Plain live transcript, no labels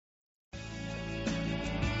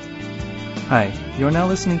Hi, you are now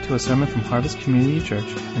listening to a sermon from Harvest Community Church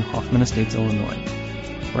in Hoffman Estates, Illinois.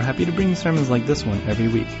 We're happy to bring you sermons like this one every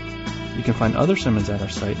week. You can find other sermons at our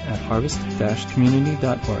site at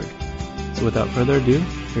harvest-community.org. So without further ado,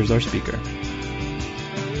 here's our speaker.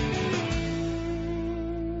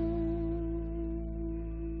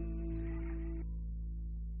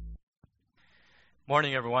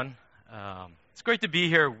 Morning, everyone. It's great to be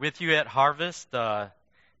here with you at Harvest. It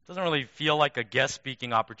doesn't really feel like a guest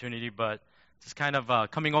speaking opportunity, but just kind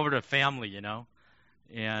of coming over to family, you know.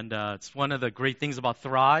 And it's one of the great things about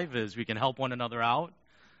Thrive is we can help one another out.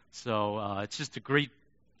 So it's just a great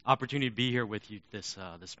opportunity to be here with you this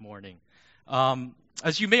morning.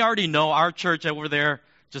 As you may already know, our church over there,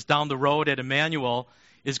 just down the road at Emmanuel,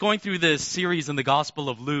 is going through this series in the Gospel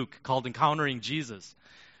of Luke called Encountering Jesus.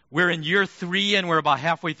 We're in year 3 and we're about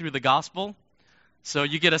halfway through the Gospel. So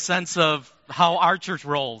you get a sense of how our church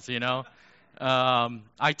rolls, you know.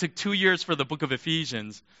 I took 2 years for the book of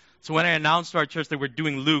Ephesians. So when I announced to our church that we're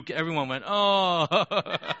doing Luke, everyone went, oh,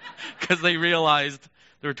 because they realized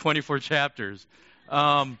there were 24 chapters. So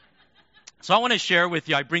I want to share with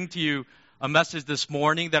you, I bring to you a message this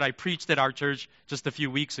morning that I preached at our church just a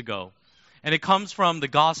few weeks ago. And it comes from the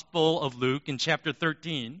Gospel of Luke in chapter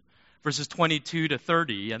 13, verses 22 to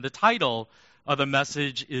 30. And the title of the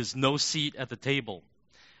message is No Seat at the Table.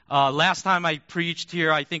 Last time I preached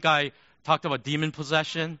here, I think I talked about demon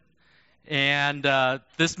possession. And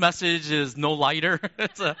this message is no lighter.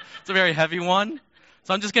 It's a very heavy one.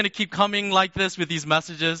 So I'm just going to keep coming like this with these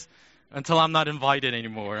messages until I'm not invited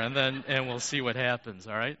anymore. And we'll see what happens,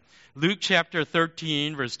 all right? Luke chapter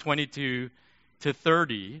 13, verse 22 to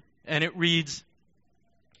 30. And it reads,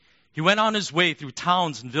 He went on his way through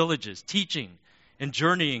towns and villages, teaching and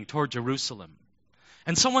journeying toward Jerusalem.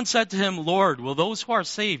 And someone said to him, Lord, will those who are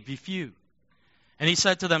saved be few? And he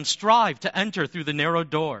said to them, Strive to enter through the narrow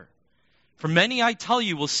door. For many, I tell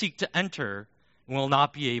you, will seek to enter and will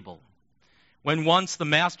not be able. When once the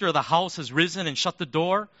master of the house has risen and shut the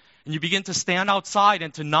door, and you begin to stand outside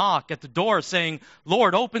and to knock at the door, saying,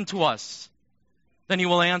 Lord, open to us. Then he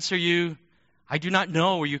will answer you, I do not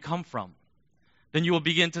know where you come from. Then you will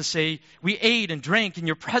begin to say, We ate and drank in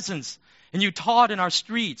your presence, and you taught in our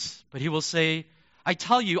streets. But he will say, I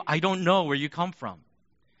tell you, I don't know where you come from.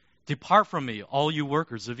 Depart from me, all you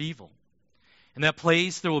workers of evil. In that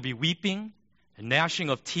place there will be weeping and gnashing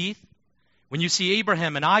of teeth when you see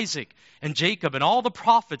Abraham and Isaac and Jacob and all the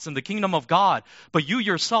prophets in the kingdom of God, but you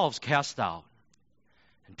yourselves cast out.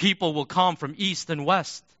 And people will come from east and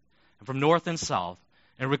west and from north and south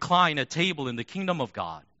and recline at table in the kingdom of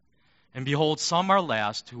God. And behold, some are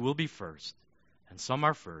last who will be first, and some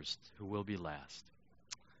are first who will be last.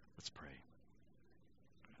 Let's pray.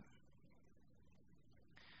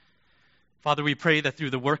 Father, we pray that through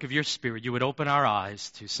the work of your Spirit, you would open our eyes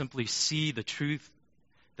to simply see the truth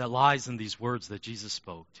that lies in these words that Jesus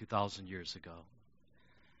spoke 2,000 years ago.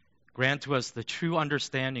 Grant to us the true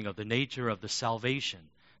understanding of the nature of the salvation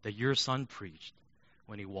that your Son preached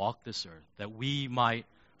when he walked this earth, that we might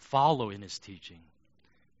follow in his teaching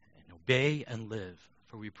and obey and live.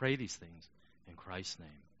 For we pray these things in Christ's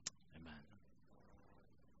name. Amen.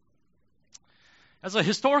 As a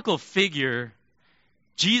historical figure,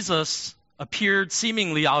 Jesus appeared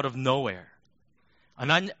seemingly out of nowhere, an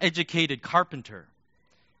uneducated carpenter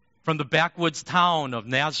from the backwoods town of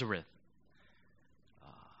Nazareth,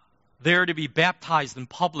 there to be baptized in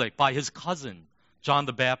public by his cousin, John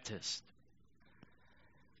the Baptist.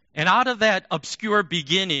 And out of that obscure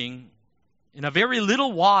beginning, in a very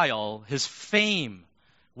little while, his fame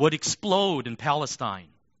would explode in Palestine.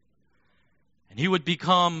 And he would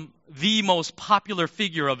become the most popular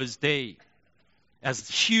figure of his day as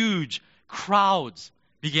huge crowds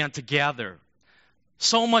began to gather.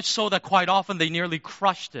 So much so that quite often they nearly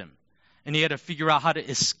crushed him, and he had to figure out how to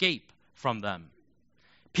escape from them.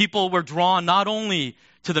 People were drawn not only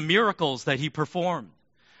to the miracles that he performed,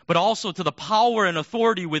 but also to the power and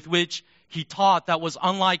authority with which he taught that was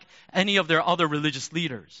unlike any of their other religious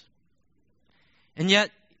leaders. And yet,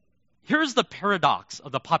 here's the paradox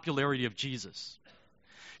of the popularity of Jesus.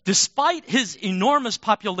 Despite his enormous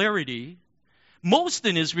popularity, most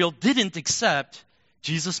in Israel didn't accept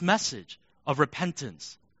Jesus' message of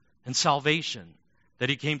repentance and salvation that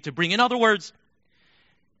he came to bring. In other words,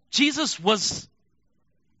 Jesus was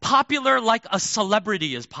popular like a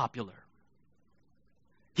celebrity is popular.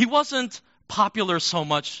 He wasn't popular so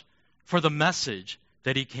much for the message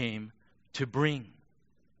that he came to bring.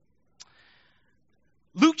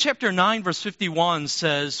 Luke chapter 9, verse 51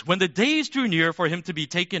 says, When the days drew near for him to be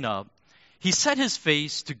taken up, he set his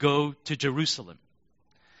face to go to Jerusalem.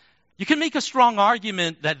 You can make a strong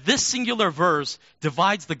argument that this singular verse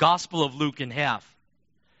divides the Gospel of Luke in half.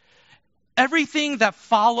 Everything that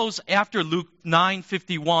follows after Luke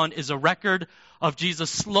 9:51 is a record of Jesus'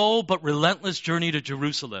 slow but relentless journey to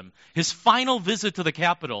Jerusalem, his final visit to the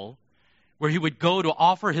capital, where he would go to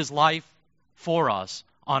offer his life for us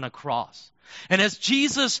on a cross. And as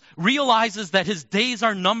Jesus realizes that his days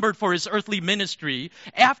are numbered for his earthly ministry,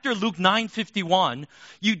 after Luke 9:51,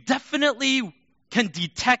 you definitely can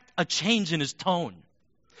detect a change in his tone.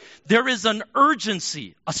 There is an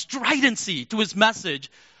urgency, a stridency to his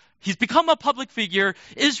message. He's become a public figure.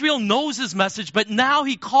 Israel knows his message, but now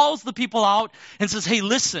he calls the people out and says, hey,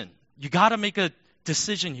 listen, you got to make a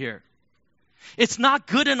decision here. It's not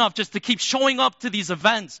good enough just to keep showing up to these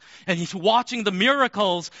events and he's watching the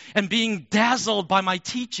miracles and being dazzled by my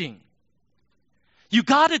teaching. You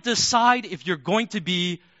got to decide if you're going to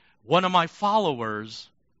be one of my followers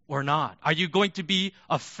or not. Are you going to be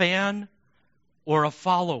a fan or a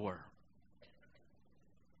follower?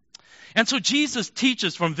 And so Jesus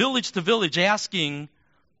teaches from village to village, asking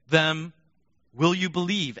them, will you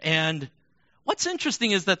believe? And what's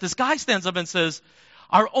interesting is that this guy stands up and says,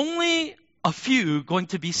 are only a few going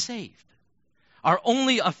to be saved? Are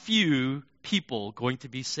only a few people going to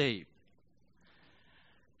be saved?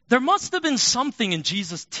 There must have been something in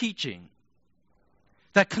Jesus' teaching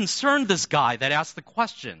that concerned this guy that asked the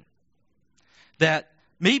question, that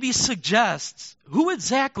maybe suggests who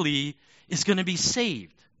exactly is going to be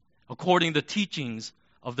saved according to the teachings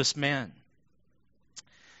of this man.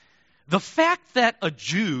 The fact that a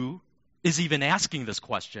Jew is even asking this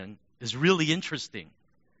question is really interesting.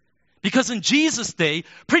 Because in Jesus' day,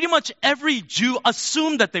 pretty much every Jew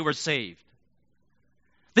assumed that they were saved.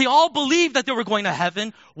 They all believed that they were going to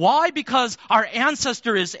heaven. Why? Because our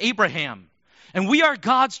ancestor is Abraham. And we are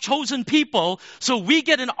God's chosen people, so we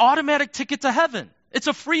get an automatic ticket to heaven. It's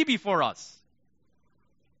a freebie for us.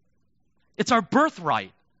 It's our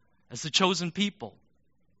birthright as the chosen people.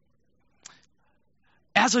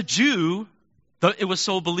 As a Jew, though it was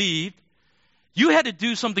so believed, you had to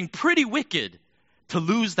do something pretty wicked to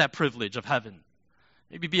lose that privilege of heaven.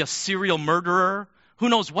 Maybe be a serial murderer. Who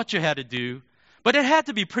knows what you had to do. But it had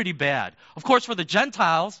to be pretty bad. Of course, for the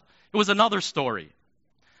Gentiles, it was another story.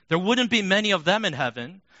 There wouldn't be many of them in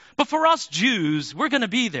heaven. But for us Jews, we're going to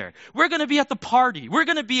be there. We're going to be at the party. We're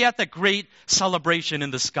going to be at that great celebration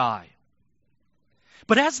in the sky.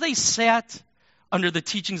 But as they sat under the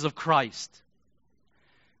teachings of Christ,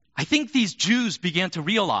 I think these Jews began to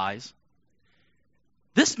realize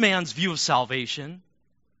this man's view of salvation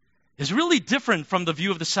is really different from the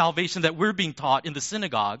view of the salvation that we're being taught in the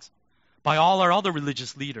synagogues by all our other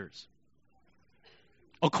religious leaders.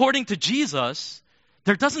 According to Jesus,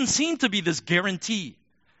 there doesn't seem to be this guarantee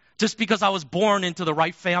just because I was born into the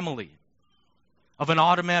right family of an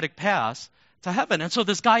automatic pass to heaven. And so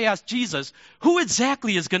this guy asked Jesus, who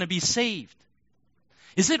exactly is going to be saved?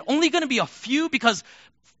 Is it only going to be a few? Because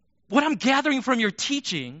what I'm gathering from your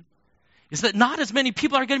teaching is that not as many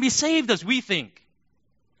people are going to be saved as we think.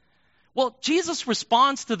 Well, Jesus'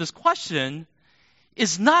 response to this question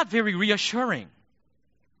is not very reassuring.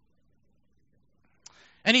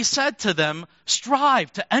 And he said to them,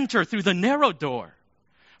 strive to enter through the narrow door.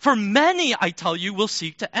 For many, I tell you, will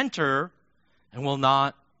seek to enter and will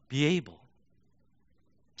not be able.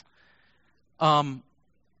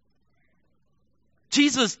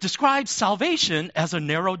 Jesus describes salvation as a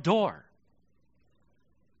narrow door.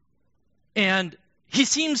 And he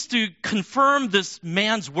seems to confirm this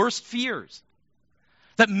man's worst fears.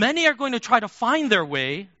 That many are going to try to find their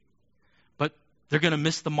way, but they're going to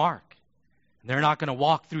miss the mark. They're not going to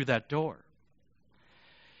walk through that door.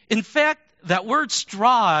 In fact, that word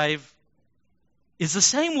strive is the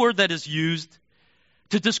same word that is used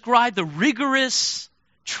to describe the rigorous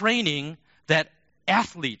training that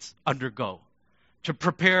athletes undergo to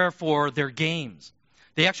prepare for their games.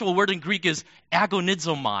 The actual word in Greek is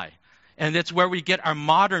agonizomai, and that's where we get our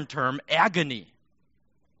modern term agony.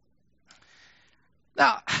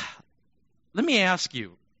 Now, let me ask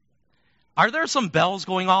you, are there some bells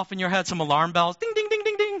going off in your head, some alarm bells? Ding, ding, ding,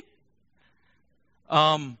 ding, ding.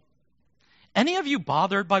 Any of you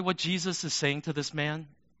bothered by what Jesus is saying to this man?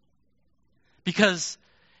 Because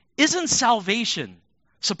isn't salvation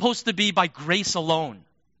supposed to be by grace alone?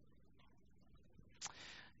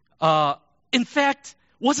 In fact,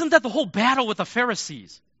 wasn't that the whole battle with the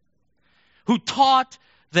Pharisees, who taught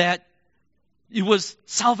that it was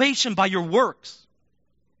salvation by your works?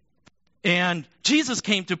 And Jesus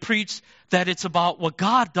came to preach that it's about what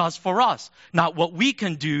God does for us, not what we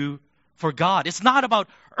can do for God. It's not about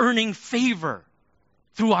earning favor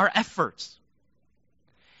through our efforts.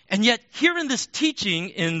 And yet, here in this teaching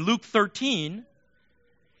in Luke 13,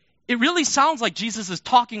 it really sounds like Jesus is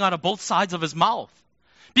talking out of both sides of his mouth.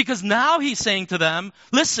 Because now he's saying to them,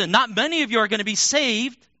 listen, not many of you are going to be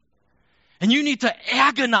saved, and you need to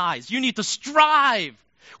agonize, you need to strive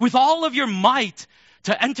with all of your might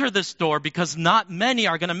to enter this door, because not many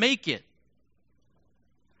are going to make it.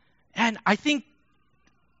 And I think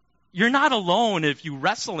you're not alone if you're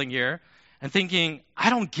wrestling here and thinking, I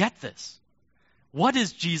don't get this. What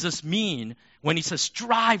does Jesus mean when he says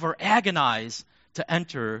strive or agonize to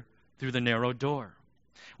enter through the narrow door?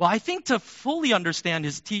 Well, I think to fully understand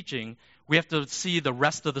his teaching, we have to see the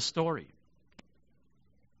rest of the story.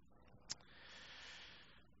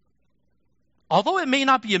 Although it may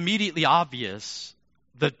not be immediately obvious,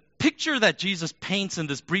 the picture that Jesus paints in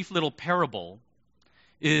this brief little parable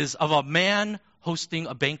is of a man hosting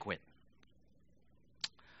a banquet.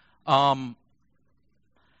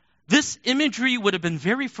 This imagery would have been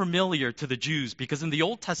very familiar to the Jews because in the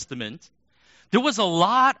Old Testament, there was a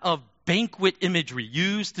lot of banquet imagery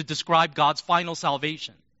used to describe God's final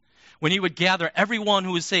salvation. When he would gather everyone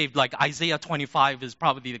who is saved, like Isaiah 25 is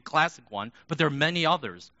probably the classic one, but there are many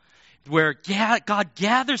others, where God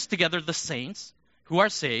gathers together the saints who are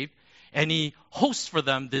saved, and he hosts for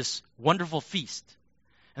them this wonderful feast.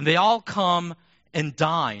 And they all come and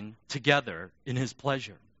dine together in his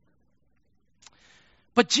pleasure.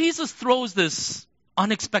 But Jesus throws this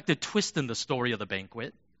unexpected twist in the story of the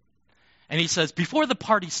banquet. And he says, before the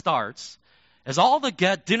party starts, as all the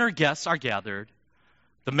dinner guests are gathered,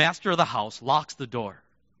 the master of the house locks the door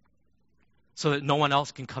so that no one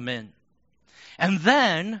else can come in. And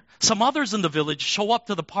then some others in the village show up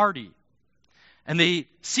to the party. And they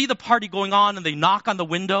see the party going on and they knock on the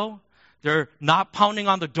window. They're not pounding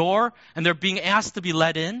on the door and they're being asked to be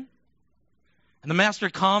let in. And the master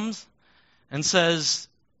comes and says,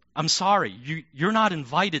 I'm sorry, you're not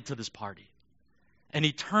invited to this party. And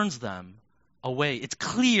he turns them away. It's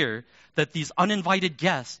clear that these uninvited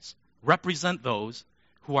guests represent those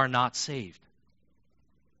who are not saved.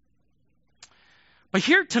 But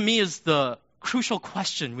here to me is the crucial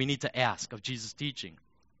question we need to ask of Jesus' teaching.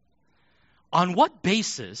 On what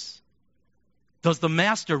basis does the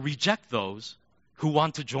master reject those who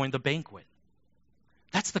want to join the banquet?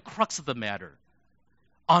 That's the crux of the matter.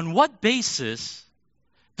 On what basis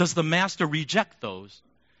does the master reject those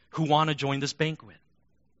who want to join this banquet?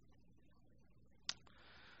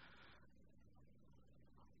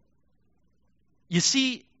 You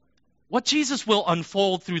see, what Jesus will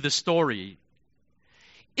unfold through the story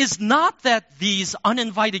is not that these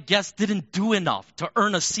uninvited guests didn't do enough to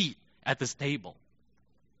earn a seat at this table.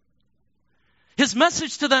 His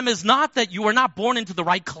message to them is not that you are not born into the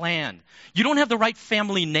right clan. You don't have the right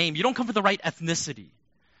family name. You don't come from the right ethnicity.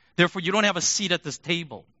 Therefore, you don't have a seat at this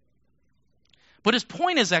table. But his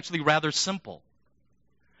point is actually rather simple.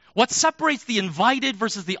 What separates the invited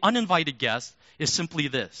versus the uninvited guest is simply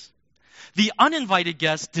this. The uninvited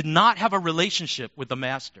guest did not have a relationship with the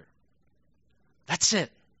master. That's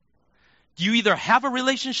it. You either have a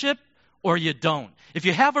relationship or you don't. If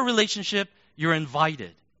you have a relationship, you're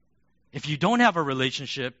invited. If you don't have a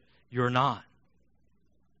relationship, you're not.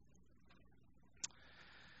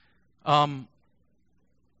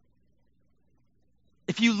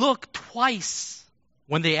 If you look twice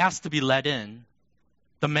when they ask to be let in,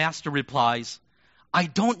 the master replies, I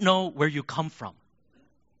don't know where you come from.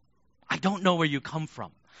 I don't know where you come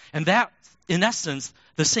from. And that, in essence,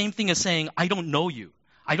 the same thing as saying, I don't know you.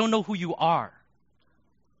 I don't know who you are.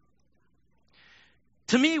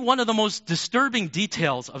 To me, one of the most disturbing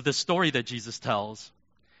details of the story that Jesus tells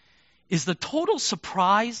is the total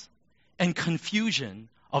surprise and confusion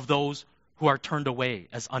of those who are turned away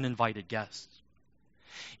as uninvited guests.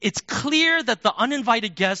 It's clear that the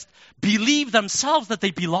uninvited guests believe themselves that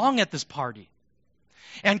they belong at this party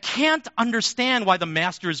and can't understand why the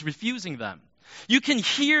master is refusing them. You can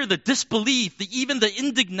hear the disbelief, even the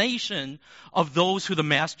indignation of those who the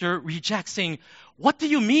master rejects, saying, what do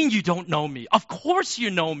you mean you don't know me? Of course you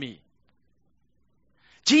know me.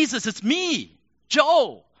 Jesus, it's me,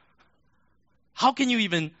 Joe. How can you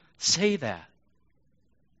even say that?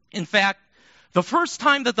 In fact, the first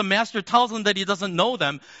time that the master tells them that he doesn't know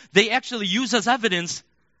them, they actually use as evidence,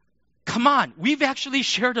 come on, we've actually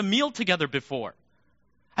shared a meal together before.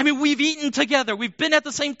 I mean, we've eaten together. We've been at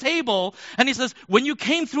the same table. And he says, when you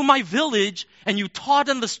came through my village and you taught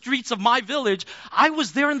in the streets of my village, I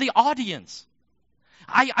was there in the audience.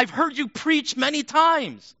 I've heard you preach many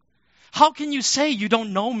times. How can you say you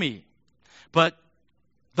don't know me? But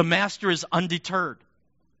the master is undeterred.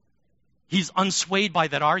 He's unswayed by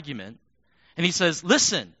that argument. And he says,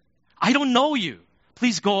 listen, I don't know you.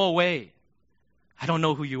 Please go away. I don't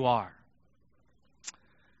know who you are.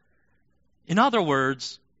 In other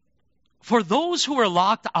words, for those who were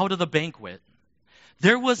locked out of the banquet,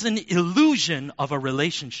 there was an illusion of a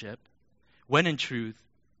relationship when in truth,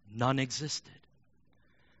 none existed.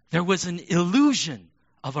 There was an illusion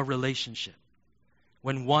of a relationship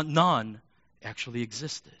when none actually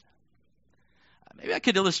existed. Maybe I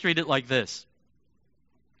could illustrate it like this.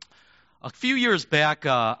 A few years back,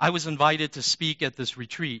 I was invited to speak at this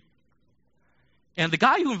retreat. And the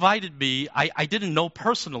guy who invited me, I didn't know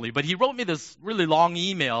personally, but he wrote me this really long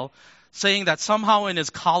email saying that somehow in his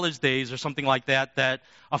college days or something like that, that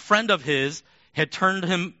a friend of his had turned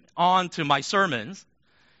him on to my sermons.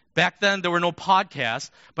 Back then, there were no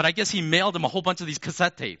podcasts, but I guess he mailed him a whole bunch of these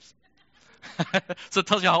cassette tapes. So it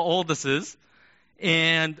tells you how old this is.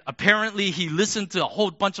 And apparently, he listened to a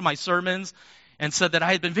whole bunch of my sermons and said that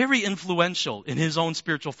I had been very influential in his own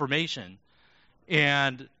spiritual formation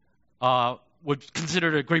and would consider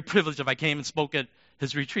it a great privilege if I came and spoke at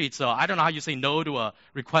his retreat. So I don't know how you say no to a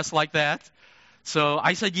request like that. So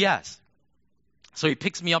I said yes. So he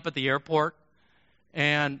picks me up at the airport.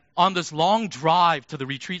 And on this long drive to the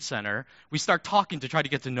retreat center, we start talking to try to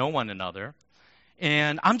get to know one another.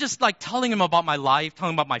 And I'm just like telling him about my life,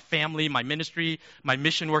 telling him about my family, my ministry, my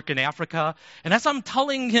mission work in Africa. And as I'm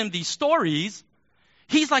telling him these stories,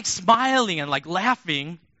 he's like smiling and like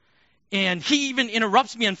laughing. And he even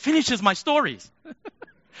interrupts me and finishes my stories.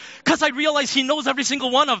 Because I realize he knows every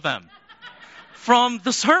single one of them from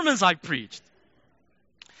the sermons I preached.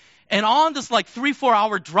 And on this like 3-4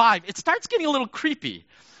 hour drive, it starts getting a little creepy.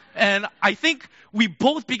 And I think we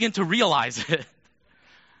both begin to realize it.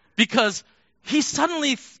 Because he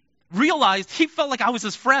suddenly realized he felt like I was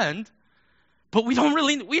his friend. But we've never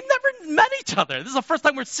met each other. This is the first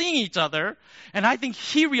time we're seeing each other. And I think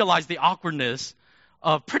he realized the awkwardness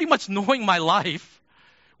of pretty much knowing my life,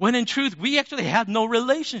 when in truth, we actually had no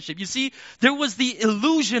relationship. You see, there was the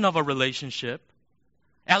illusion of a relationship,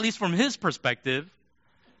 at least from his perspective,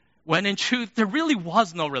 when in truth, there really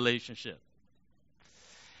was no relationship.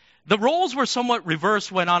 The roles were somewhat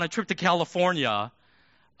reversed when on a trip to California,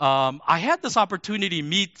 I had this opportunity to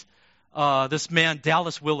meet this man,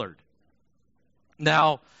 Dallas Willard.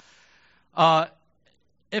 Now,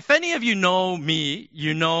 if any of you know me,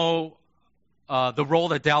 you know the role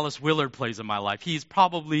that Dallas Willard plays in my life. He's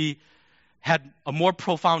probably had a more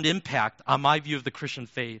profound impact on my view of the Christian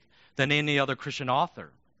faith than any other Christian author.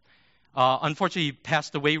 Unfortunately, he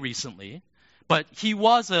passed away recently, but he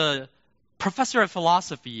was a professor of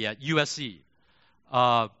philosophy at USC.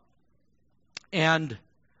 And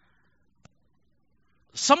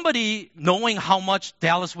somebody knowing how much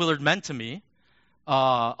Dallas Willard meant to me,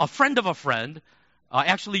 a friend of a friend,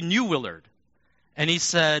 actually knew Willard. And he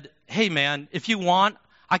said, hey, man, if you want,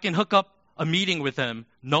 I can hook up a meeting with him,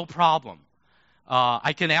 no problem.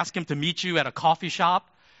 I can ask him to meet you at a coffee shop,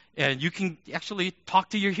 and you can actually talk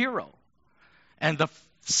to your hero. And the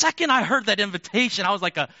second I heard that invitation, I was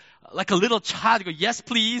like a little child. I go, yes,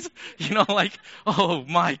 please. Like, oh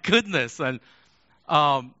my goodness. And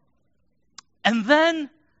then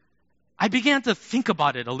I began to think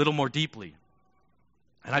about it a little more deeply.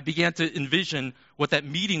 And I began to envision what that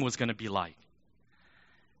meeting was going to be like.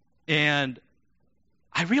 And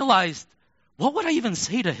I realized, what would I even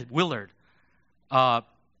say to Willard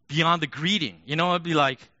beyond the greeting? It'd be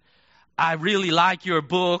like, I really like your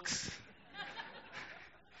books.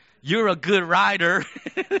 You're a good writer.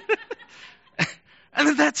 And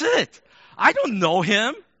then that's it. I don't know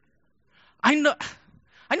him. I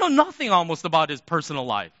know nothing almost about his personal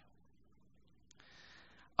life.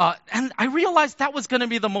 And I realized that was going to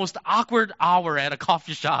be the most awkward hour at a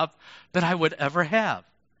coffee shop that I would ever have.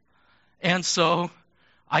 And so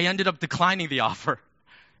I ended up declining the offer.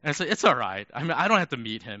 And I said, it's all right. I don't have to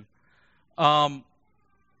meet him. You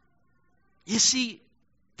see,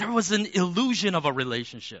 there was an illusion of a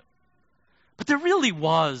relationship. But there really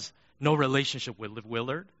was no relationship with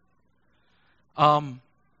Willard.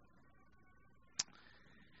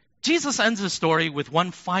 Jesus ends his story with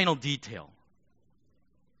one final detail.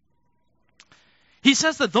 He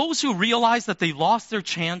says that those who realize that they lost their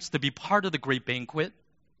chance to be part of the great banquet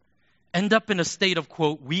end up in a state of,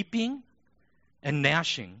 quote, weeping and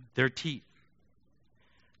gnashing their teeth.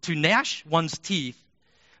 To gnash one's teeth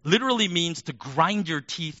literally means to grind your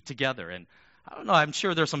teeth together. And I don't know, I'm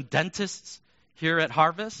sure there's some dentists here at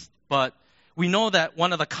Harvest, but we know that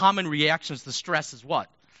one of the common reactions to stress is what?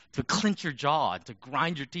 To clench your jaw, to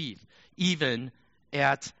grind your teeth, even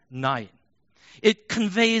at night. It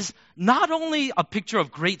conveys not only a picture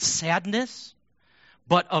of great sadness,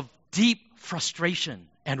 but of deep frustration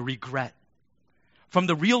and regret from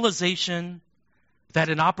the realization that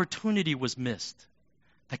an opportunity was missed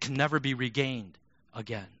that can never be regained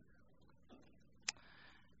again.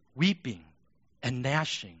 Weeping and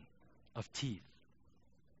gnashing of teeth.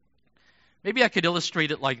 Maybe I could illustrate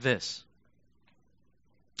it like this.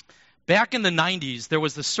 Back in the 90s, there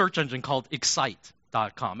was this search engine called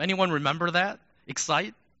Excite.com. Anyone remember that? Excite?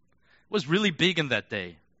 It was really big in that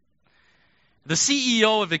day. The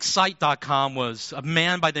CEO of Excite.com was a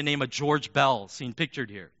man by the name of George Bell, seen pictured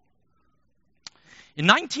here. In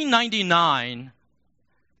 1999,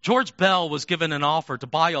 George Bell was given an offer to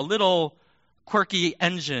buy a little quirky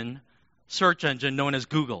search engine known as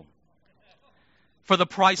Google, for the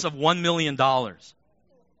price of $1 million.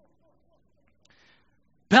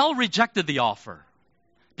 Bell rejected the offer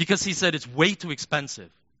because he said it's way too expensive,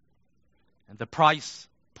 and the price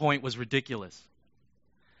point was ridiculous.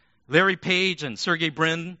 Larry Page and Sergey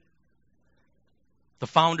Brin, the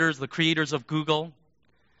founders, the creators of Google,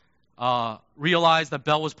 realized that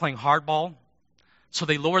Bell was playing hardball, so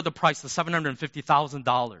they lowered the price to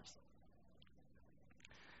 $750,000.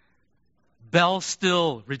 Bell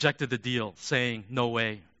still rejected the deal, saying, no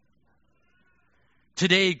way.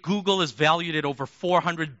 Today, Google is valued at over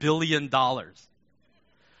 $400 billion,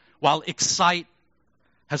 while Excite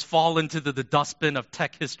has fallen to the dustbin of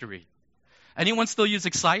tech history. Anyone still use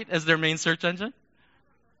Excite as their main search engine?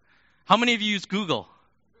 How many of you use Google?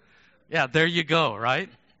 Yeah, there you go, right?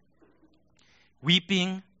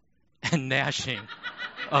 Weeping and gnashing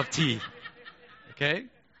of teeth. Okay?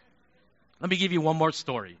 Let me give you one more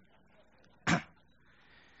story.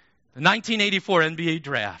 The 1984 NBA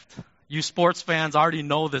draft. You sports fans already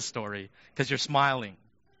know this story because you're smiling.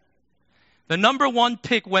 The number one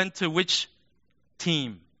pick went to which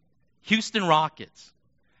team? Houston Rockets,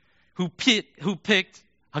 who picked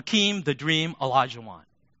Hakeem the Dream Olajuwon.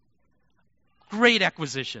 Great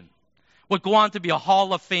acquisition. Would go on to be a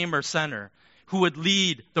Hall of Famer center who would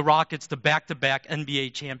lead the Rockets to back-to-back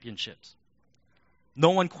NBA championships.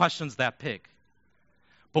 No one questions that pick.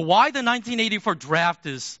 But why the 1984 draft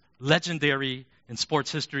is legendary in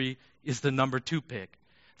sports history is the number 2 pick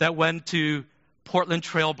that went to Portland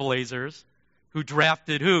Trail Blazers, who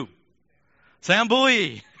drafted who? Sam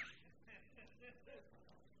Bowie.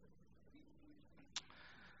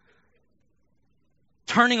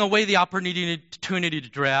 Turning away the opportunity to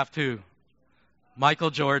draft who?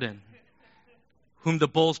 Michael Jordan, whom the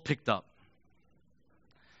Bulls picked up.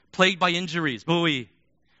 Plagued by injuries, Bowie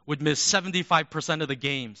would miss 75% of the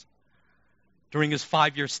games during his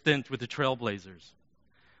 5-year stint with the Trailblazers,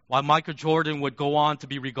 while Michael Jordan would go on to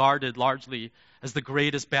be regarded largely as the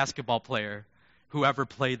greatest basketball player who ever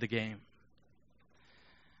played the game.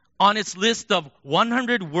 On its list of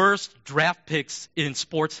 100 worst draft picks in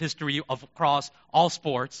sports history across all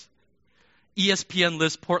sports, ESPN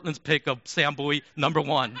lists Portland's pick of Sam Bowie number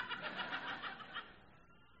 1.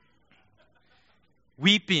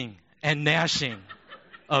 Weeping and gnashing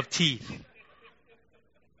of teeth.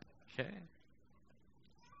 Okay.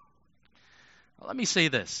 Well, let me say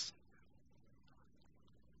this.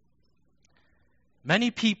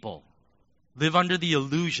 Many people live under the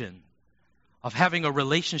illusion of having a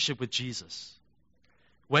relationship with Jesus,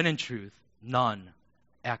 when in truth, none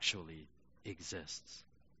actually exists.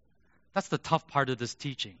 That's the tough part of this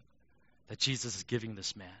teaching that Jesus is giving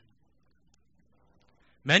this man.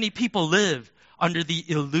 Many people live under the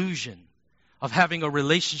illusion of having a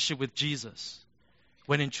relationship with Jesus,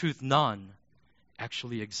 when in truth, none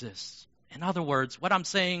actually exists. In other words, what I'm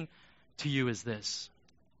saying to you is this.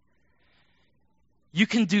 You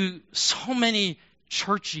can do so many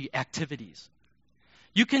churchy activities.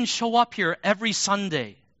 You can show up here every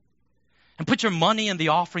Sunday and put your money in the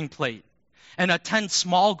offering plate and attend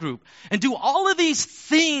small group and do all of these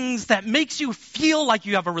things that makes you feel like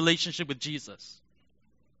you have a relationship with Jesus.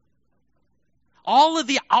 All of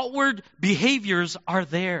the outward behaviors are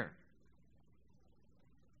there.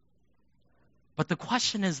 But the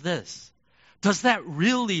question is this: does that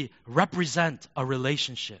really represent a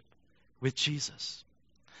relationship with Jesus?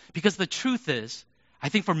 Because the truth is, I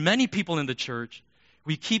think for many people in the church,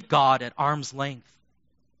 we keep God at arm's length.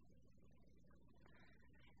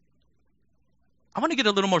 I want to get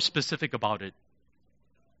a little more specific about it.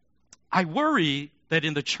 I worry that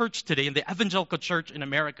in the church today, in the evangelical church in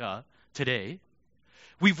America today,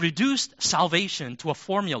 we've reduced salvation to a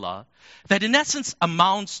formula that in essence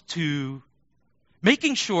amounts to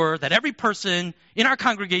making sure that every person in our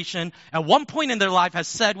congregation at one point in their life has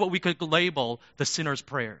said what we could label the sinner's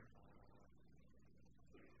prayer.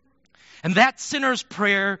 And that sinner's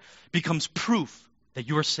prayer becomes proof that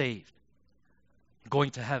you are saved,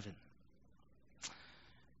 going to heaven.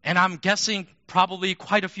 And I'm guessing probably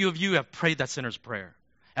quite a few of you have prayed that sinner's prayer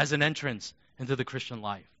as an entrance into the Christian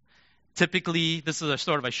life. Typically, this is a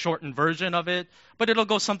sort of a shortened version of it, but it'll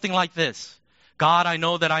go something like this. God, I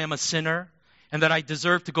know that I am a sinner and that I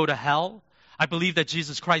deserve to go to hell. I believe that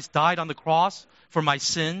Jesus Christ died on the cross for my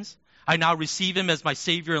sins. I now receive him as my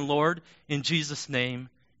Savior and Lord. In Jesus' name,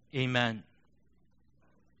 amen.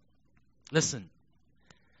 Listen,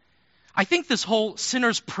 I think this whole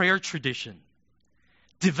sinner's prayer tradition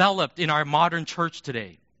developed in our modern church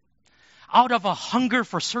today out of a hunger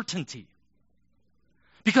for certainty.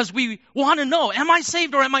 Because we want to know, am I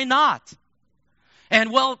saved or am I not?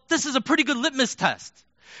 And well, this is a pretty good litmus test.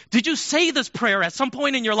 Did you say this prayer at some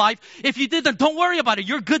point in your life? If you did, then don't worry about it.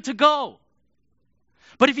 You're good to go.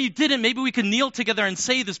 But if you didn't, maybe we can kneel together and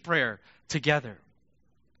say this prayer together.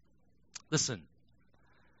 Listen,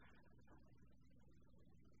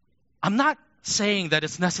 I'm not saying that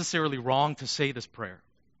it's necessarily wrong to say this prayer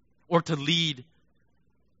or to lead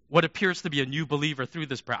what appears to be a new believer through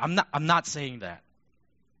this prayer. I'm not saying that.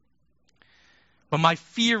 But my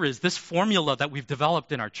fear is this formula that we've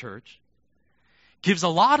developed in our church gives a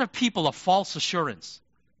lot of people a false assurance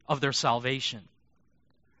of their salvation.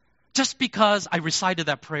 Just because I recited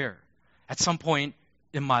that prayer at some point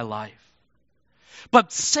in my life.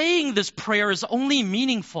 But saying this prayer is only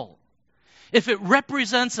meaningful if it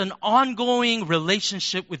represents an ongoing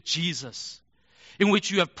relationship with Jesus in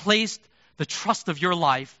which you have placed the trust of your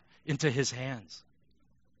life into his hands.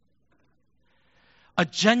 A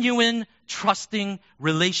genuine, trusting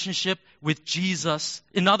relationship with Jesus,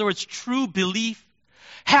 in other words, true belief,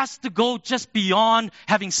 has to go just beyond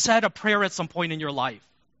having said a prayer at some point in your life.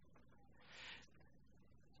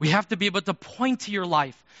 We have to be able to point to your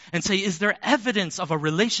life and say, is there evidence of a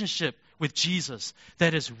relationship with Jesus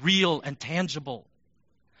that is real and tangible,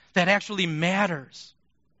 that actually matters?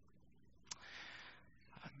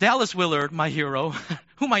 Dallas Willard, my hero,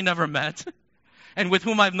 whom I never met, and with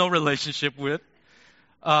whom I have no relationship with,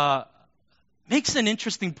 makes an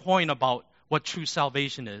interesting point about what true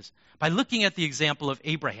salvation is by looking at the example of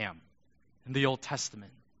Abraham in the Old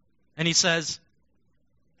Testament. And he says,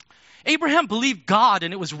 Abraham believed God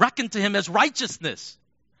and it was reckoned to him as righteousness.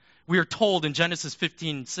 We are told in Genesis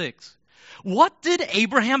 15:6. What did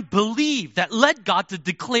Abraham believe that led God to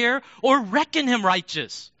declare or reckon him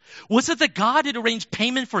righteous? Was it that God had arranged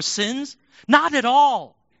payment for sins? Not at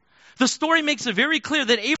all. The story makes it very clear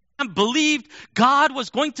that Abraham believed God was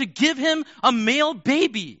going to give him a male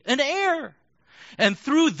baby, an heir. And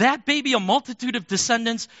through that baby, a multitude of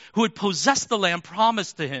descendants who would possess the land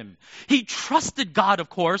promised to him. He trusted God, of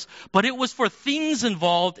course, but it was for things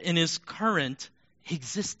involved in his current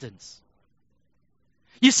existence.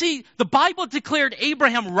 You see, the Bible declared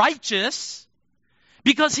Abraham righteous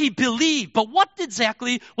because he believed. But what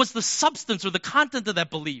exactly was the substance or the content of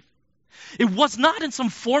that belief? It was not in some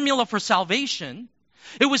formula for salvation.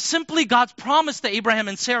 It was simply God's promise to Abraham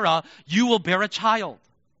and Sarah, you will bear a child.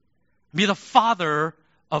 Be the father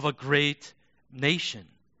of a great nation.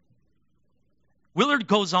 Willard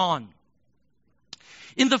goes on.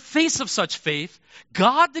 In the face of such faith,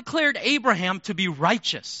 God declared Abraham to be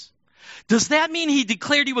righteous. Does that mean he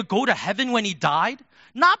declared he would go to heaven when he died?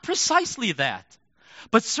 Not precisely that.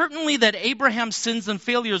 But certainly that Abraham's sins and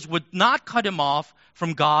failures would not cut him off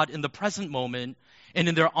from God in the present moment and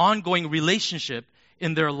in their ongoing relationship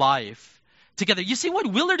in their life together. You see,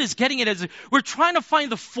 what Willard is getting at is we're trying to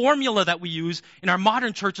find the formula that we use in our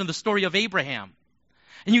modern church in the story of Abraham.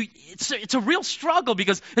 And it's a real struggle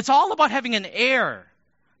because it's all about having an heir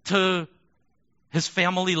to his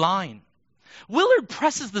family line. Willard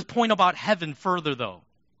presses this point about heaven further, though.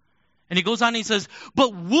 And he goes on and he says,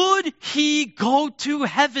 but would he go to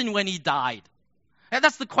heaven when he died? And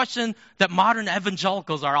that's the question that modern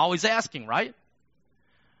evangelicals are always asking, right?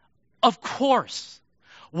 Of course.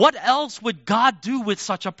 What else would God do with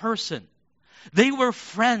such a person? They were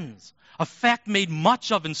friends, a fact made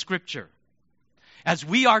much of in Scripture, as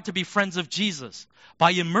we are to be friends of Jesus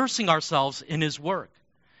by immersing ourselves in his work.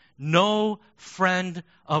 No friend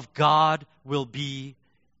of God will be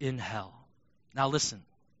in hell. Now listen,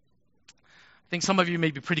 I think some of you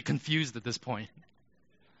may be pretty confused at this point.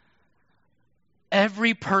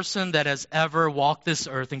 Every person that has ever walked this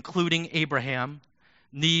earth, including Abraham,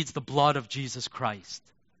 needs the blood of Jesus Christ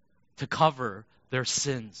to cover their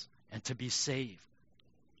sins and to be saved.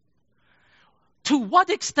 To what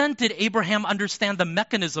extent did Abraham understand the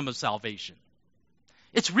mechanism of salvation?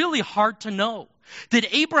 It's really hard to know. Did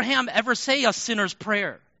Abraham ever say a sinner's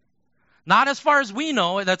prayer? Not as far as we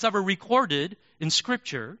know, that's ever recorded in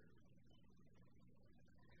Scripture.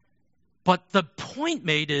 But the point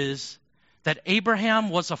made is that Abraham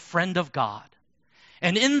was a friend of God.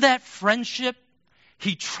 And in that friendship,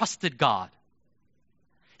 he trusted God.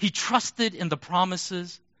 He trusted in the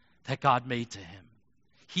promises that God made to him.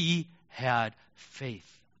 He had faith.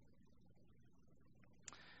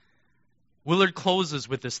 Willard closes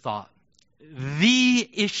with this thought. The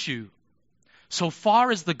issue, so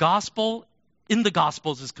far as the gospel, in the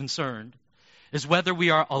Gospels is concerned, is whether we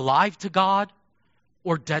are alive to God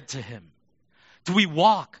or dead to him. Do we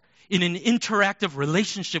walk in an interactive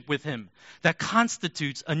relationship with him that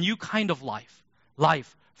constitutes a new kind of life,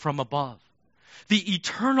 life from above? The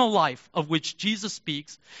eternal life of which Jesus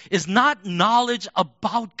speaks is not knowledge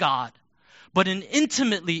about God, but an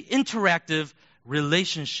intimately interactive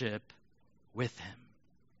relationship with him.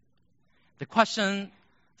 The question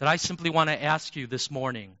that I simply want to ask you this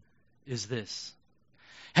morning is this.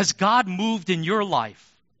 Has God moved in your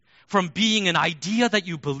life from being an idea that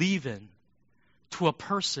you believe in to a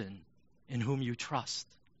person in whom you trust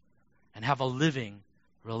and have a living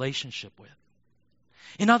relationship with?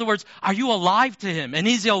 In other words, are you alive to him and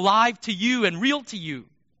is he alive to you and real to you?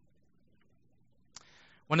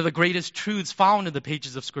 One of the greatest truths found in the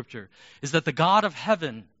pages of Scripture is that the God of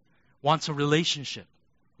heaven wants a relationship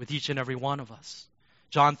with each and every one of us.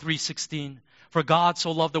 John 3:16, for God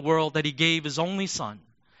so loved the world that he gave his only Son,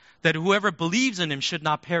 that whoever believes in him should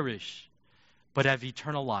not perish, but have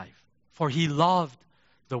eternal life. For he loved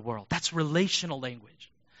the world. That's relational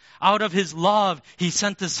language. Out of his love, he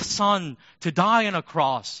sent his Son to die on a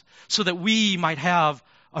cross so that we might have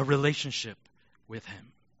a relationship with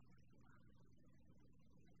him.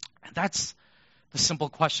 And that's the simple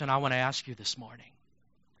question I want to ask you this morning.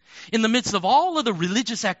 In the midst of all of the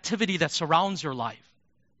religious activity that surrounds your life,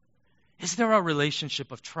 is there a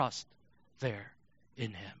relationship of trust there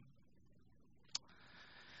in him?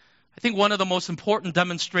 I think one of the most important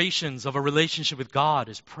demonstrations of a relationship with God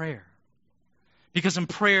is prayer. Because in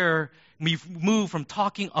prayer, we move from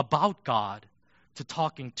talking about God to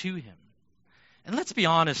talking to him. And let's be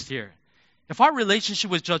honest here. If our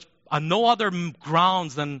relationship was judged on no other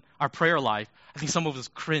grounds than our prayer life, I think some of us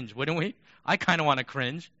cringe, wouldn't we? I kind of want to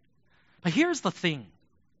cringe. But here's the thing.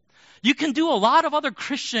 You can do a lot of other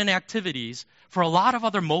Christian activities for a lot of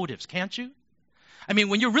other motives, can't you? I mean,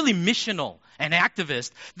 when you're really missional and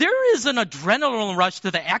activist, there is an adrenaline rush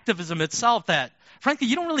to the activism itself that, frankly,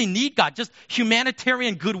 you don't really need God. Just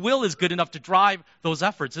humanitarian goodwill is good enough to drive those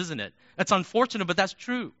efforts, isn't it? That's unfortunate, but that's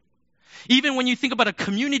true. Even when you think about a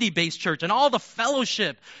community-based church and all the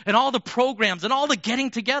fellowship and all the programs and all the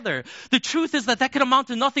getting together, the truth is that can amount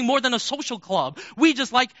to nothing more than a social club. We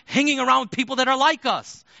just like hanging around with people that are like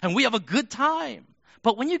us, and we have a good time.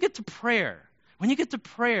 But when you get to prayer,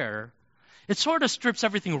 it sort of strips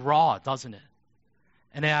everything raw, doesn't it?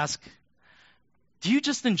 And ask, do you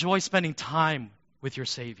just enjoy spending time with your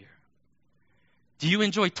Savior? Do you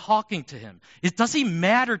enjoy talking to him? Does he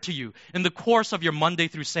matter to you in the course of your Monday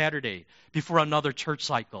through Saturday before another church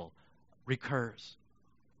cycle recurs?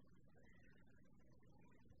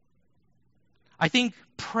 I think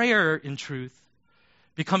prayer, in truth,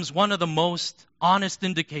 becomes one of the most honest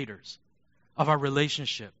indicators of our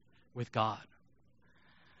relationship with God.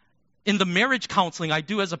 In the marriage counseling I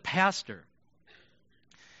do as a pastor,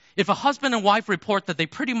 if a husband and wife report that they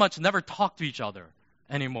pretty much never talk to each other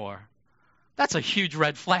anymore, that's a huge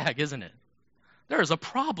red flag, isn't it? There is a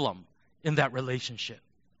problem in that relationship.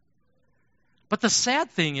 But the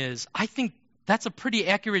sad thing is, I think that's a pretty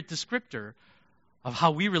accurate descriptor of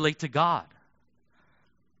how we relate to God.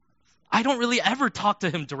 I don't really ever talk to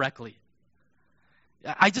him directly.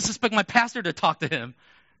 I just expect my pastor to talk to him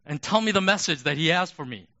and tell me the message that he has for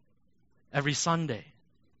me every Sunday.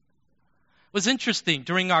 It was interesting,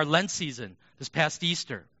 during our Lent season, this past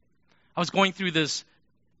Easter, I was going through this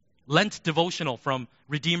Lent devotional from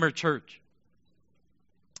Redeemer Church.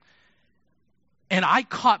 And I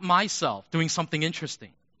caught myself doing something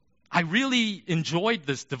interesting. I really enjoyed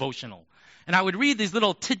this devotional. And I would read these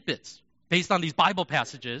little tidbits based on these Bible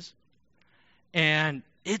passages. And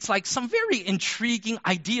it's like some very intriguing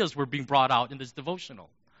ideas were being brought out in this devotional.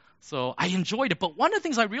 So I enjoyed it. But one of the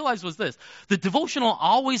things I realized was this. The devotional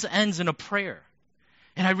always ends in a prayer.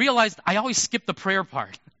 And I realized I always skip the prayer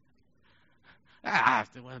part.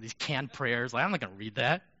 One of these canned prayers. I'm not going to read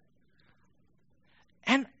that.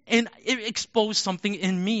 And it exposed something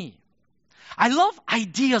in me. I love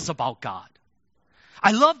ideas about God.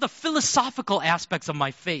 I love the philosophical aspects of my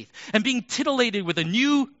faith and being titillated with a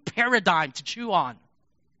new paradigm to chew on.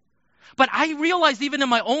 But I realized even in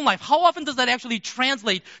my own life, how often does that actually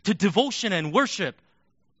translate to devotion and worship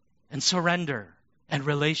and surrender and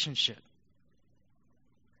relationship?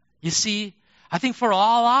 You see, I think for a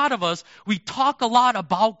lot of us, we talk a lot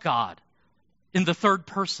about God in the third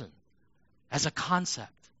person as a concept.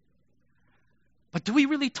 But do we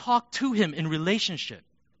really talk to him in relationship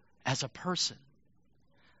as a person?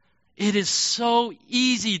 It is so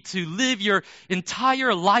easy to live your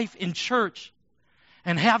entire life in church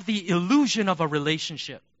and have the illusion of a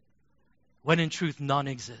relationship when in truth none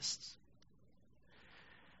exists.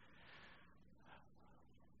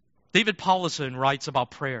 David Paulison writes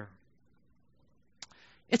about prayer.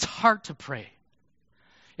 It's hard to pray.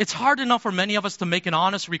 It's hard enough for many of us to make an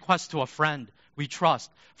honest request to a friend we trust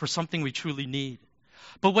for something we truly need.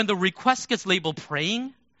 But when the request gets labeled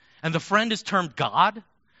praying and the friend is termed God,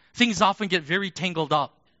 things often get very tangled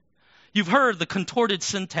up. You've heard the contorted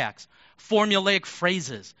syntax, formulaic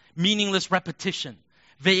phrases, meaningless repetition,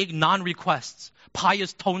 vague non-requests,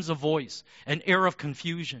 pious tones of voice, an air of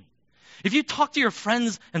confusion. If you talk to your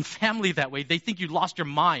friends and family that way, they think you lost your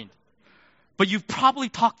mind. But you've probably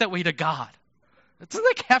talked that way to God. Doesn't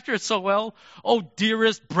that capture it so well? Oh,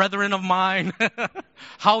 dearest brethren of mine,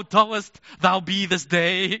 how doest thou be this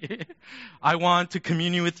day? I want to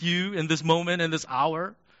commune with you in this moment, in this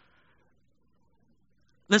hour.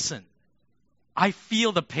 Listen, I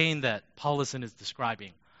feel the pain that Paulison is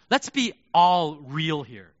describing. Let's be all real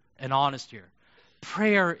here and honest here.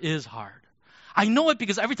 Prayer is hard. I know it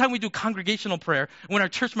because every time we do congregational prayer, when our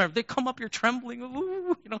church members, they come up here trembling,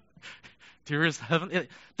 ooh, dearest heaven,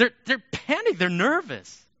 they're panicked, they're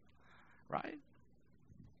nervous, right?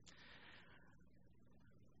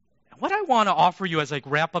 What I want to offer you as I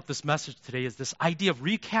wrap up this message today is this idea of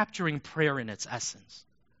recapturing prayer in its essence.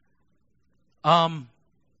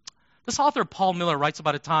 This author, Paul Miller, writes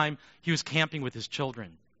about a time he was camping with his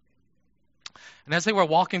children. And as they were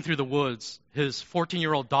walking through the woods, his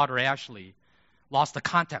 14-year-old daughter, Ashley, lost a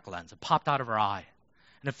contact lens. It popped out of her eye,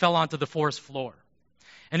 and it fell onto the forest floor.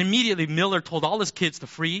 And immediately, Miller told all his kids to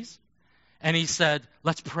freeze, and he said,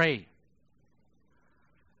 let's pray.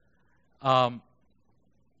 And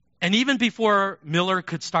even before Miller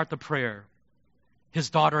could start the prayer, his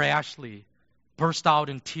daughter, Ashley, burst out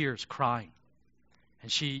in tears, crying.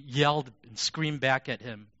 And she yelled and screamed back at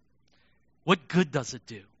him, what good does it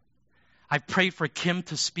do? I've prayed for Kim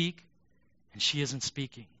to speak, and she isn't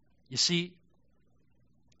speaking. You see,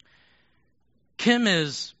 Kim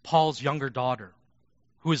is Paul's younger daughter,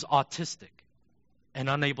 who is autistic and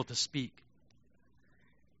unable to speak.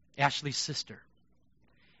 Ashley's sister.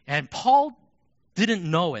 And Paul didn't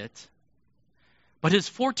know it, but his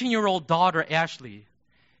 14-year-old daughter, Ashley,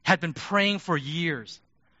 had been praying for years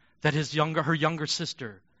that her younger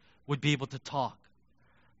sister would be able to talk.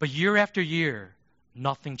 But year after year,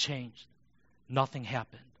 nothing changed. Nothing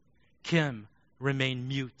happened. Kim remained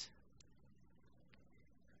mute.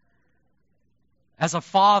 As a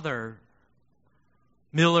father,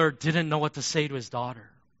 Miller didn't know what to say to his daughter.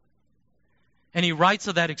 And he writes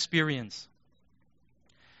of that experience.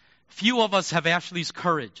 Few of us have Ashley's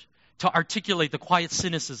courage to articulate the quiet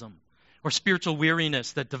cynicism or spiritual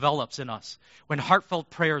weariness that develops in us when heartfelt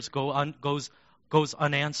prayers goes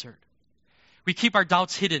unanswered. We keep our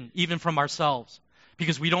doubts hidden even from ourselves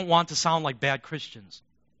because we don't want to sound like bad Christians.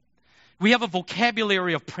 We have a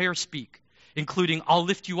vocabulary of prayer speak, including, I'll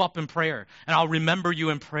lift you up in prayer, and I'll remember you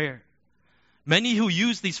in prayer. Many who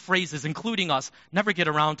use these phrases, including us, never get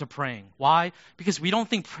around to praying. Why? Because we don't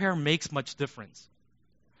think prayer makes much difference.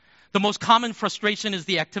 The most common frustration is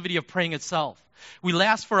the activity of praying itself. We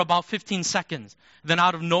last for about 15 seconds. Then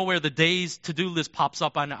out of nowhere, the day's to-do list pops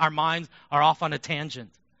up and our minds are off on a tangent.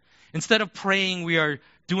 Instead of praying, we are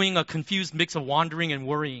doing a confused mix of wandering and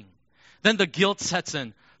worrying. Then the guilt sets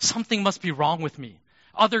in. Something must be wrong with me.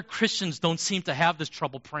 Other Christians don't seem to have this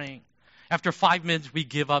trouble praying. After 5 minutes, we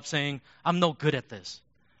give up saying, I'm no good at this.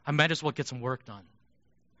 I might as well get some work done.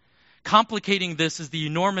 Complicating this is the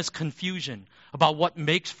enormous confusion about what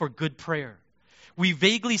makes for good prayer. We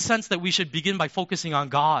vaguely sense that we should begin by focusing on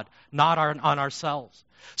God, not on ourselves.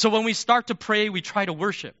 So when we start to pray, we try to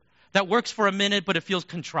worship. That works for a minute, but it feels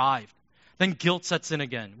contrived. Then guilt sets in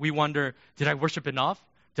again. We wonder, did I worship enough?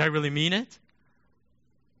 Did I really mean it?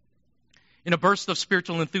 In a burst of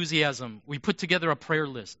spiritual enthusiasm, we put together a prayer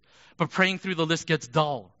list. But praying through the list gets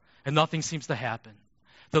dull, and nothing seems to happen.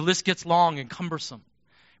 The list gets long and cumbersome.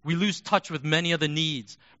 We lose touch with many of the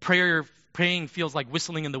needs. Praying feels like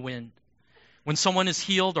whistling in the wind. When someone is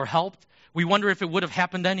healed or helped, we wonder if it would have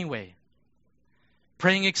happened anyway.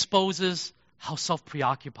 Praying exposes how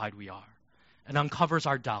self-preoccupied we are and uncovers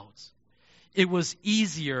our doubts. It was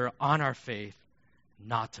easier on our faith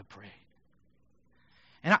not to pray.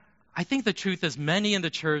 And I think the truth is many in the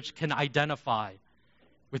church can identify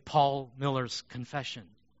with Paul Miller's confession,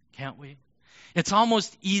 can't we? It's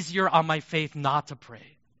almost easier on my faith not to pray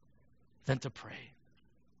than to pray.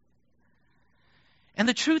 And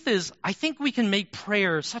the truth is, I think we can make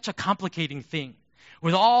prayer such a complicating thing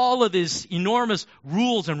with all of these enormous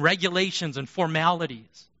rules and regulations and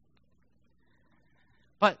formalities.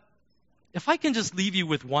 if I can just leave you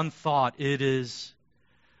with one thought, it is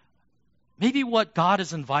maybe what God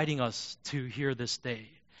is inviting us to here this day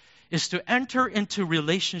is to enter into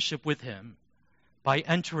relationship with Him by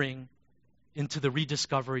entering into the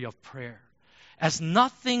rediscovery of prayer as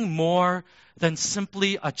nothing more than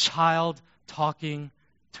simply a child talking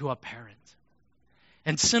to a parent.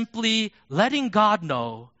 And simply letting God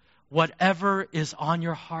know whatever is on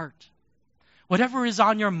your heart, whatever is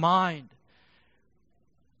on your mind.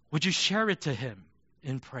 Would you share it to Him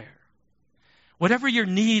in prayer? Whatever your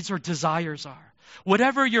needs or desires are,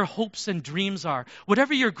 whatever your hopes and dreams are,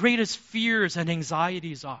 whatever your greatest fears and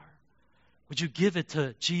anxieties are, would you give it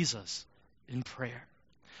to Jesus in prayer?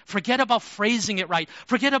 Forget about phrasing it right.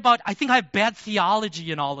 Forget about, I think I have bad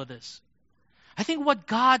theology in all of this. I think what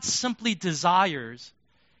God simply desires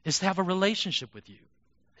is to have a relationship with you,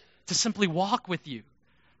 to simply walk with you,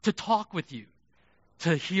 to talk with you,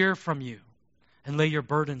 to hear from you, and lay your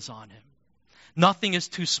burdens on Him. Nothing is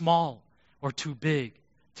too small or too big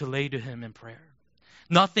to lay to Him in prayer.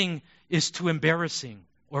 Nothing is too embarrassing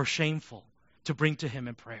or shameful to bring to Him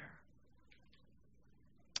in prayer.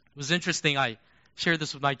 It was interesting. I shared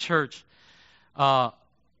this with my church.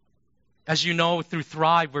 As you know, through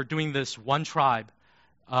Thrive, we're doing this One Tribe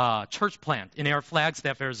church plant in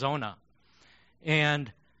Flagstaff, Arizona.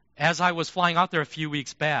 And as I was flying out there a few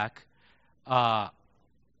weeks back, my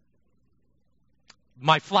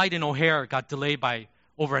flight in O'Hare got delayed by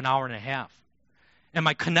over an hour and a half. And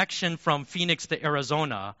my connection from Phoenix to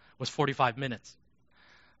Arizona was 45 minutes.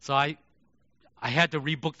 So I had to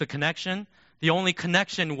rebook the connection. The only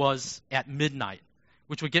connection was at midnight,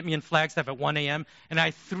 which would get me in Flagstaff at 1 a.m. And I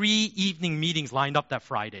had 3 evening meetings lined up that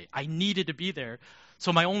Friday. I needed to be there.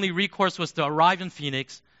 So my only recourse was to arrive in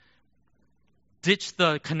Phoenix, ditch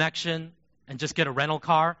the connection, and just get a rental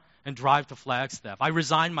car and drive to Flagstaff. I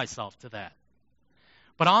resigned myself to that.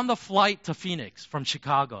 But on the flight to Phoenix from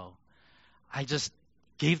Chicago, I just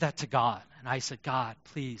gave that to God. And I said, God,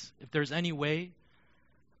 please, if there's any way,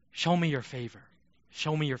 show me your favor.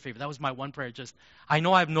 Show me your favor. That was my one prayer. I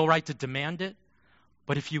know I have no right to demand it,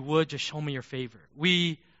 but if you would, just show me your favor.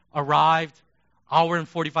 We arrived hour and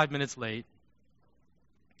 45 minutes late.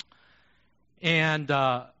 And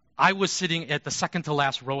I was sitting at the second to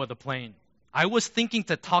last row of the plane. I was thinking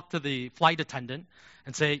to talk to the flight attendant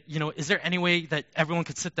and say, is there any way that everyone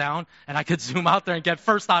could sit down and I could zoom out there and get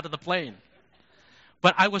first out of the plane?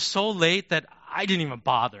 But I was so late that I didn't even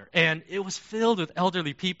bother. And it was filled with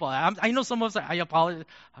elderly people. I know some of us, I apologize,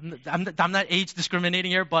 I'm not age discriminating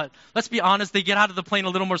here, but let's be honest, they get out of the plane a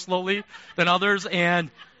little more slowly than others. And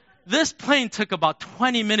this plane took about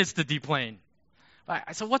 20 minutes to deplane.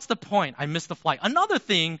 So what's the point? I missed the flight. Another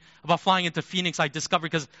thing about flying into Phoenix I discovered,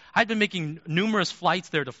 because I'd been making numerous flights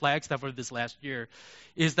there to Flagstaff over this last year,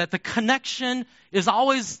 is that the connection is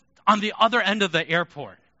always on the other end of the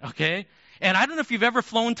airport, okay? And I don't know if you've ever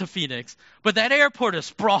flown to Phoenix, but that airport is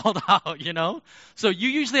sprawled out, So you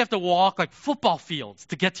usually have to walk like football fields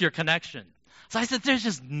to get to your connection. So I said, there's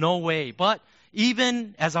just no way. But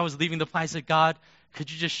even as I was leaving the plane, I said, God, could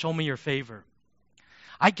you just show me your favor?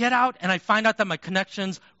 I get out and I find out that my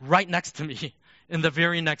connection's right next to me in the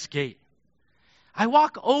very next gate. I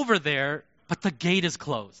walk over there, but the gate is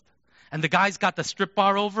closed. And the guy's got the strip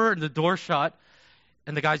bar over and the door shut,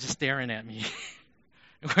 and the guy's just staring at me.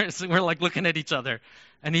 We're like looking at each other.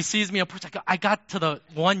 And he sees me approach. I got to the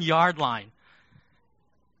 1 yard line,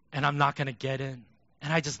 and I'm not going to get in.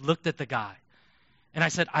 And I just looked at the guy. And I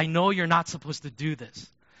said, I know you're not supposed to do this,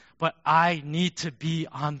 but I need to be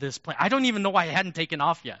on this plane. I don't even know why I hadn't taken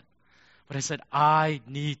off yet. But I said, I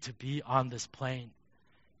need to be on this plane.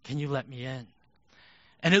 Can you let me in?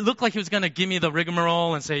 And it looked like he was going to give me the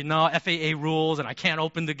rigmarole and say, no, FAA rules, and I can't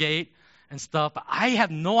open the gate and stuff. But I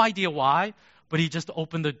have no idea why, but he just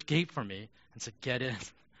opened the gate for me and said, get in.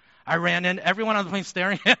 I ran in. Everyone on the plane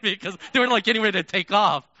staring at me because they were like getting ready to take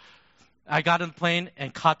off. I got on the plane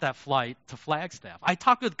and caught that flight to Flagstaff. I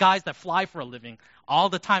talk with guys that fly for a living all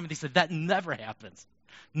the time, and they said, that never happens.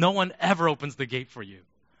 No one ever opens the gate for you.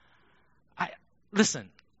 Listen,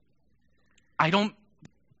 I don't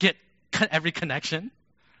get every connection.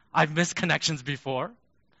 I've missed connections before.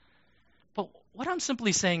 But what I'm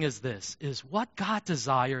simply saying is this, is what God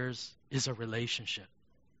desires is a relationship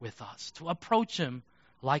with us, to approach Him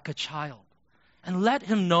like a child and let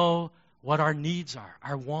Him know what our needs are,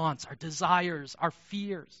 our wants, our desires, our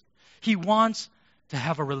fears. He wants to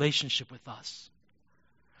have a relationship with us.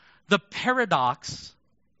 The paradox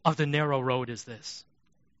of the narrow road is this.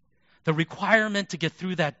 The requirement to get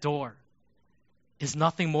through that door is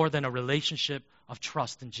nothing more than a relationship of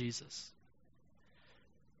trust in Jesus.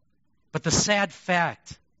 But the sad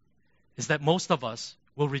fact is that most of us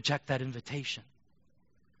will reject that invitation.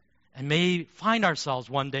 And may find ourselves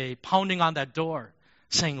one day pounding on that door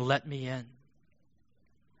saying, let me in.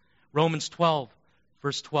 Romans 12,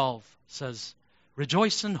 verse 12 says,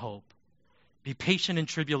 rejoice in hope, be patient in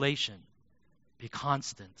tribulation, be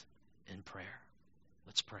constant in prayer.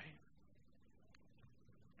 Let's pray.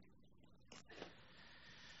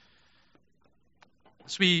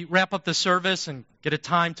 As we wrap up the service and get a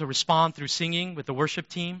time to respond through singing with the worship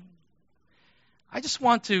team, I just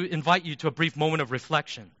want to invite you to a brief moment of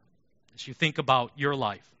reflection as you think about your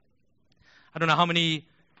life. I don't know how many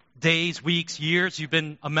days, weeks, years you've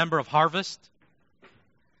been a member of Harvest,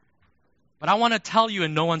 but I want to tell you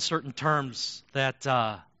in no uncertain terms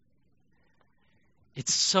that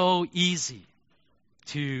it's so easy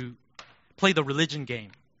to play the religion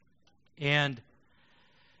game and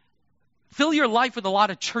fill your life with a lot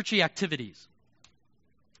of churchy activities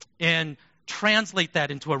and translate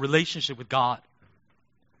that into a relationship with God.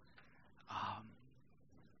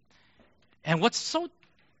 And what's so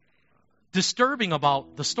disturbing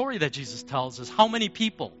about the story that Jesus tells is how many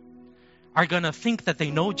people are going to think that they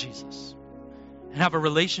know Jesus and have a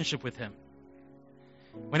relationship with him.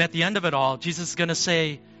 When at the end of it all, Jesus is going to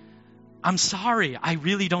say, I'm sorry, I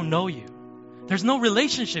really don't know you. There's no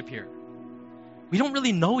relationship here. We don't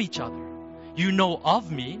really know each other. You know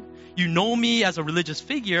of me. You know me as a religious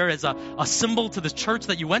figure, as a symbol to the church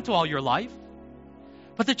that you went to all your life.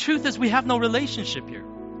 But the truth is we have no relationship here.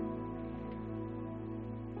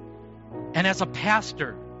 And as a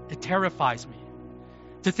pastor, it terrifies me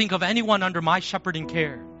to think of anyone under my shepherding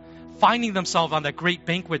care finding themselves on that great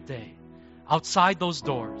banquet day outside those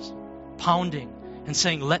doors, pounding and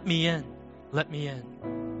saying, let me in, let me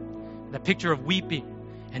in. That picture of weeping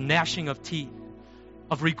and gnashing of teeth,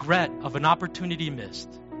 of regret, of an opportunity missed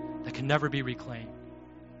that can never be reclaimed.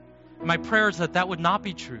 And my prayer is that that would not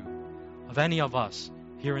be true of any of us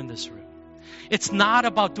here in this room. It's not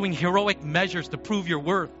about doing heroic measures to prove your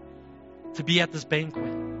worth to be at this banquet.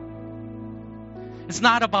 It's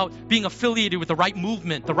not about being affiliated with the right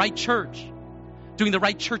movement, the right church, doing the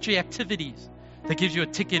right churchy activities that gives you a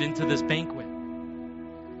ticket into this banquet.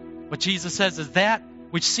 What Jesus says is that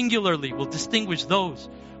which singularly will distinguish those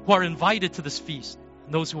who are invited to this feast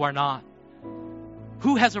and those who are not.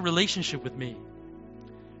 Who has a relationship with me?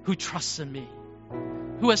 Who trusts in me?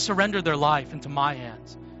 Who has surrendered their life into my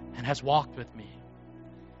hands and has walked with me?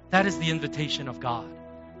 That is the invitation of God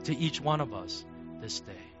to each one of us this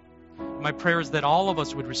day. My prayer is that all of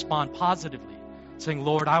us would respond positively, saying,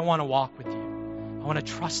 Lord, I want to walk with you. I want to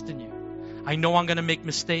trust in you. I know I'm going to make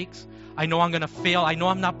mistakes. I know I'm going to fail. I know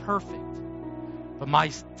I'm not perfect. But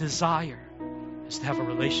my desire is to have a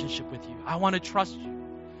relationship with you. I want to trust you.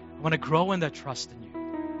 I want to grow in that trust in you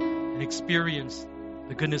and experience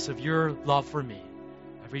the goodness of your love for me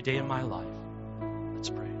every day in my life. Let's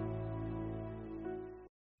pray.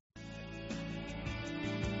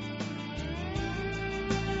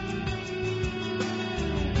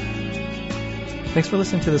 Thanks for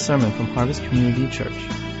listening to the sermon from Harvest Community Church.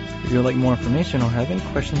 If you would like more information or have any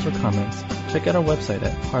questions or comments, check out our website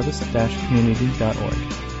at harvest-community.org.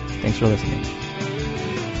 Thanks for listening.